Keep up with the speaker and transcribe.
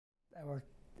I worked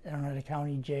down at a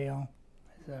county jail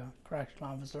as a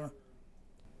correctional officer.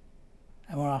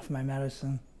 I went off my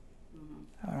medicine.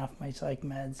 I went off my psych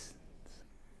meds.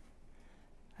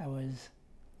 I was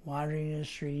wandering in the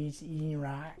streets, eating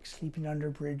rocks, sleeping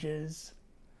under bridges.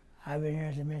 I've been here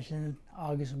at the mission.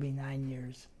 August will be 9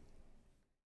 years.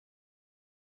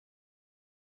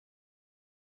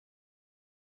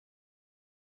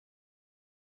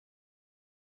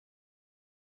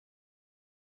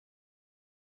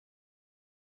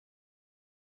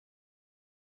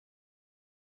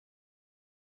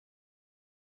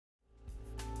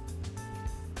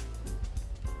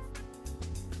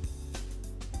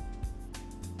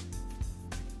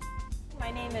 My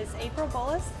name is April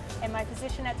Bullis, and my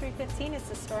position at 3fifteen is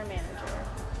the store manager.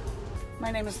 My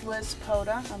name is Liz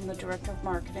Coda. I'm the Director of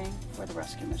Marketing for the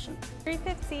Rescue Mission.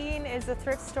 3fifteen is a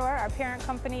thrift store. Our parent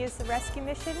company is the Rescue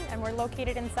Mission, and we're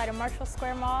located inside of Marshall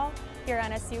Square Mall here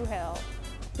on SU Hill.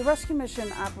 The Rescue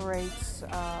Mission operates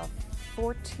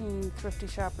 14 Thrifty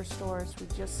Shopper stores. We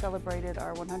just celebrated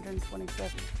our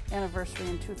 125th anniversary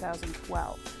in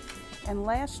 2012. And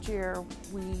last year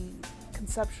we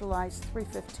conceptualized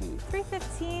 3fifteen.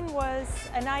 3fifteen was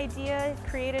an idea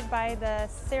created by the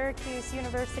Syracuse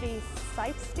University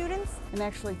psych students. And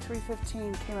actually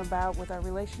 3fifteen came about with our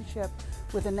relationship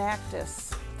with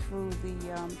Enactus through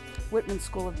the Whitman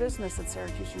School of Business at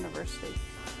Syracuse University.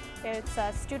 It's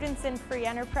students in free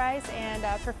enterprise and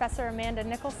Professor Amanda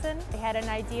Nicholson. They had an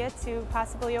idea to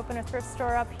possibly open a thrift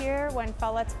store up here when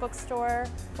Follett's bookstore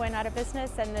went out of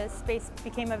business and the space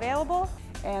became available.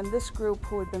 And this group,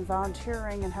 who had been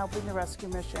volunteering and helping the Rescue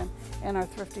Mission and our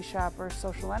Thrifty Shopper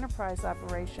social enterprise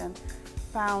operation,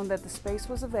 found that the space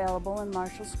was available in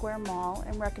Marshall Square Mall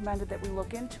and recommended that we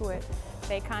look into it.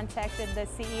 They contacted the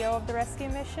CEO of the Rescue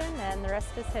Mission, and the rest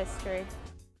is history.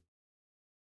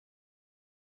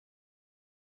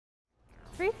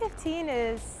 3fifteen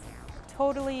is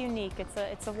totally unique.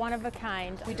 It's a one of a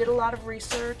kind. We did a lot of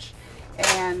research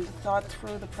and thought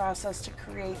through the process to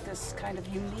create this kind of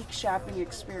unique shopping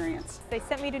experience. They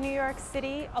sent me to New York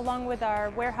City along with our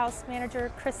warehouse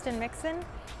manager, Kristen Mixon,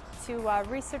 to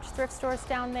research thrift stores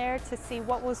down there to see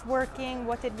what was working,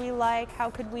 what did we like, how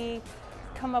could we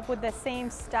come up with the same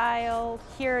style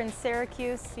here in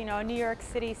Syracuse, you know, a New York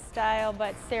City style,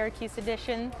 but Syracuse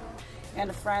edition. And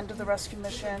a friend of the Rescue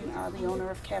Mission, the owner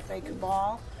of Cafe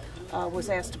Cabal, was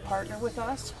asked to partner with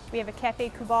us. We have a Cafe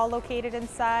Cabal located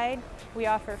inside. We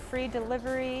offer free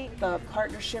delivery. The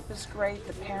partnership is great,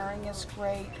 the pairing is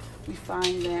great. We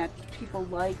find that people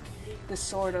like this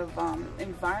sort of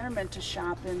environment to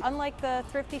shop in. Unlike the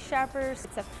Thrifty Shoppers,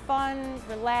 it's a fun,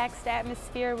 relaxed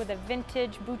atmosphere with a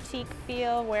vintage boutique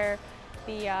feel where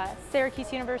the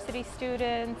Syracuse University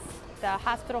students, the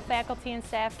hospital faculty and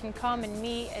staff can come and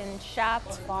meet and shop.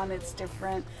 It's fun, it's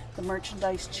different, the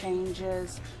merchandise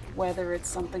changes, whether it's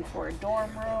something for a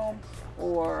dorm room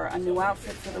or a new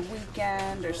outfit for the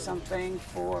weekend or something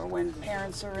for when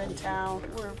parents are in town.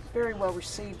 We're very well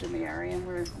received in the area and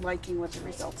we're liking what the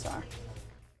results are.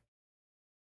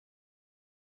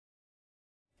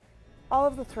 All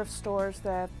of the thrift stores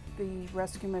that the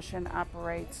Rescue Mission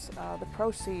operates, the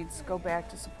proceeds go back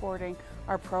to supporting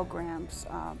our programs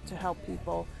to help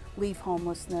people leave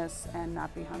homelessness and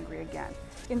not be hungry again.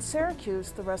 In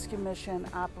Syracuse, the Rescue Mission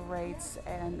operates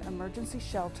an emergency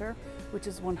shelter, which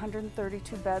is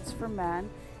 132 beds for men,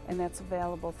 and that's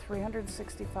available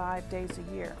 365 days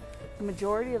a year. The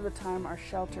majority of the time our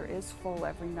shelter is full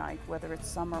every night, whether it's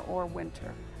summer or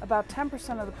winter. About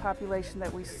 10% of the population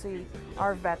that we see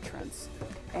are veterans,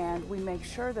 and we make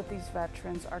sure that these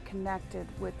veterans are connected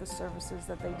with the services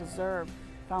that they deserve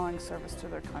following service to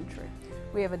their country.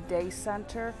 We have a day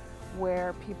center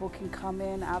where people can come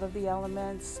in out of the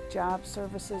elements, job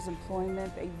services,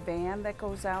 employment, a van that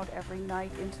goes out every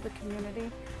night into the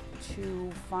community to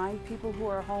find people who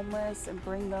are homeless and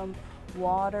bring them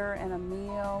water and a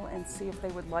meal and see if they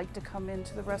would like to come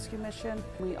into the Rescue Mission.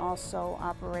 We also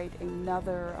operate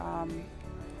another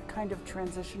kind of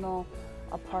transitional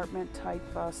apartment type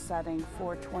setting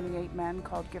for 28 men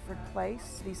called Gifford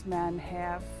Place. These men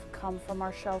have come from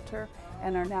our shelter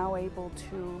and are now able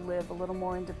to live a little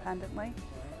more independently.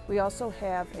 We also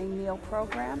have a meal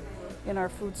program in our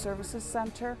food services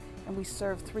center, and we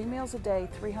serve 3 meals a day,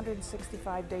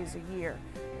 365 days a year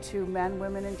to men,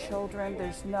 women, and children.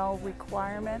 There's no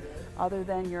requirement other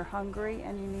than you're hungry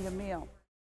and you need a meal.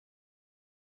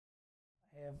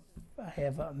 I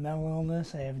have a mental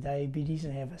illness, I have diabetes,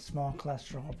 and I have a small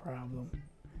cholesterol problem,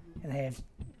 and I have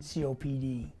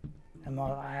COPD. I'm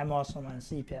also on a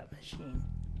CPAP machine,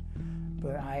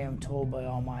 but I am told by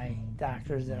all my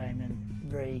doctors that I'm in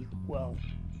very well.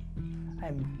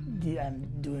 I'm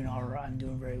doing all right. I'm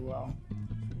doing very well.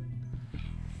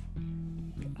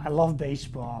 I love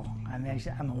baseball. I'm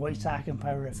a White Sox and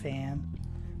Pirate fan,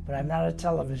 but I'm not a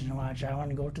television watcher. I want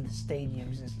to go to the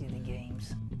stadiums and see the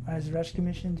games. What does the rescue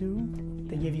mission do?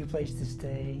 They give you a place to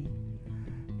stay.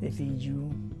 They feed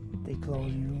you. They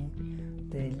clothe you.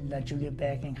 They let you get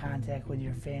back in contact with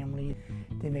your family.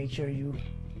 They make sure you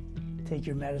take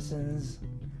your medicines.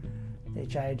 They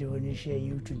try to initiate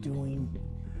you to do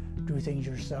things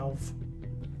yourself.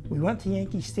 We went to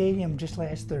Yankee Stadium just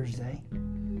last Thursday.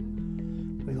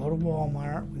 We go to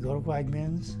Walmart, we go to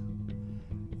Wegmans,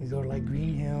 we go to like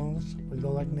Green Hills, we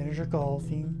go like miniature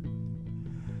golfing.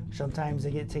 Sometimes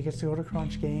they get tickets to go to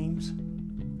Crunch games.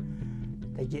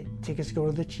 They get tickets to go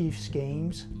to the Chiefs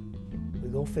games. We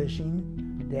go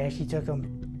fishing. They actually took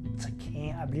them to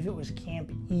camp, I believe it was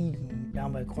Camp Eden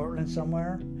down by Cortland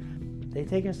somewhere. They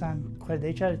try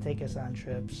to take us on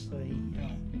trips. So,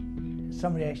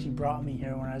 somebody actually brought me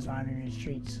here when I was wandering the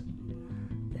streets.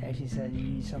 They actually said, you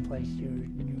need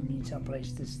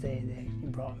someplace to stay. They actually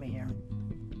brought me here.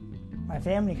 My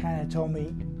family kind of told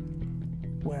me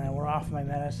when I went off my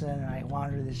medicine and I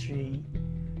wandered the street,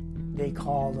 they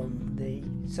called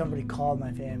them. Somebody called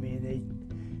my family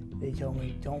and they told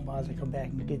me, don't bother, come back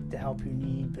and get the help you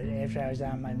need. But after I was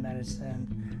on my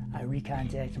medicine, I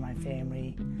recontacted my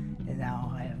family, and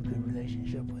now I have a good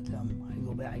relationship with them. I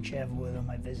go back, I travel with them,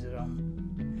 I visit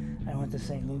them. I went to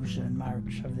St. Lucia in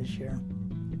March of this year.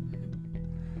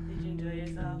 Did you enjoy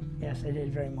yourself? Yes, I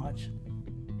did very much.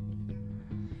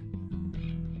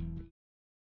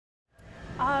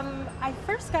 I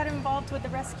first got involved with the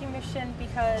rescue mission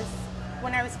because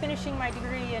when I was finishing my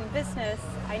degree in business,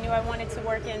 I knew I wanted to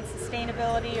work in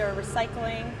sustainability or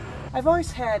recycling. I've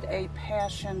always had a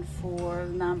passion for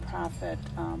the nonprofit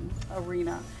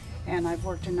arena, and I've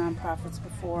worked in nonprofits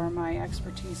before. My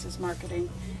expertise is marketing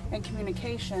and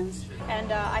communications.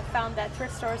 And I found that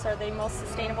thrift stores are the most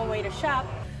sustainable way to shop.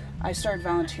 I started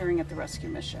volunteering at the Rescue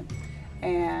Mission,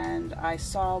 and I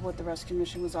saw what the Rescue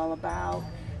Mission was all about,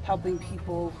 helping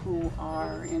people who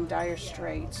are in dire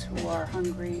straits, who are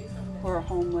hungry, who are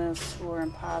homeless, who are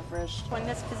impoverished. When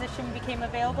this position became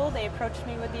available, they approached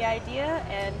me with the idea,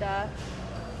 and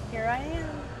here I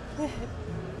am.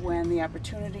 When the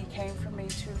opportunity came for me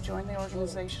to join the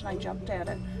organization, I jumped at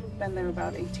it. Been there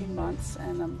about 18 months,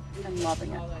 and I'm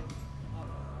loving it.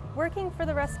 Working for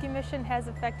the Rescue Mission has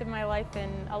affected my life in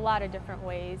a lot of different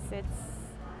ways. It's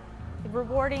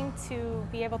rewarding to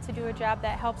be able to do a job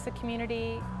that helps the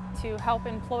community, to help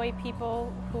employ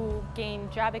people who gain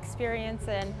job experience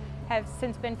and have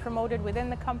since been promoted within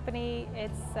the company.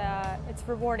 It's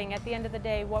rewarding. At the end of the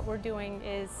day, what we're doing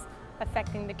is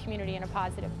affecting the community in a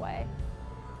positive way.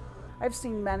 I've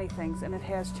seen many things, and it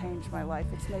has changed my life.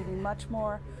 It's made me much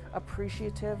more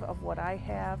appreciative of what I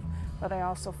have, but I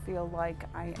also feel like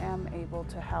I am able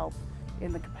to help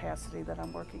in the capacity that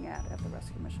I'm working at the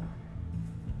Rescue Mission.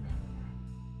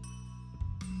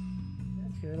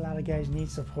 A lot of guys need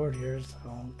support here,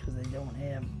 so because they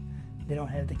don't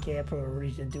have the capital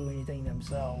really to do anything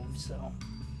themselves. So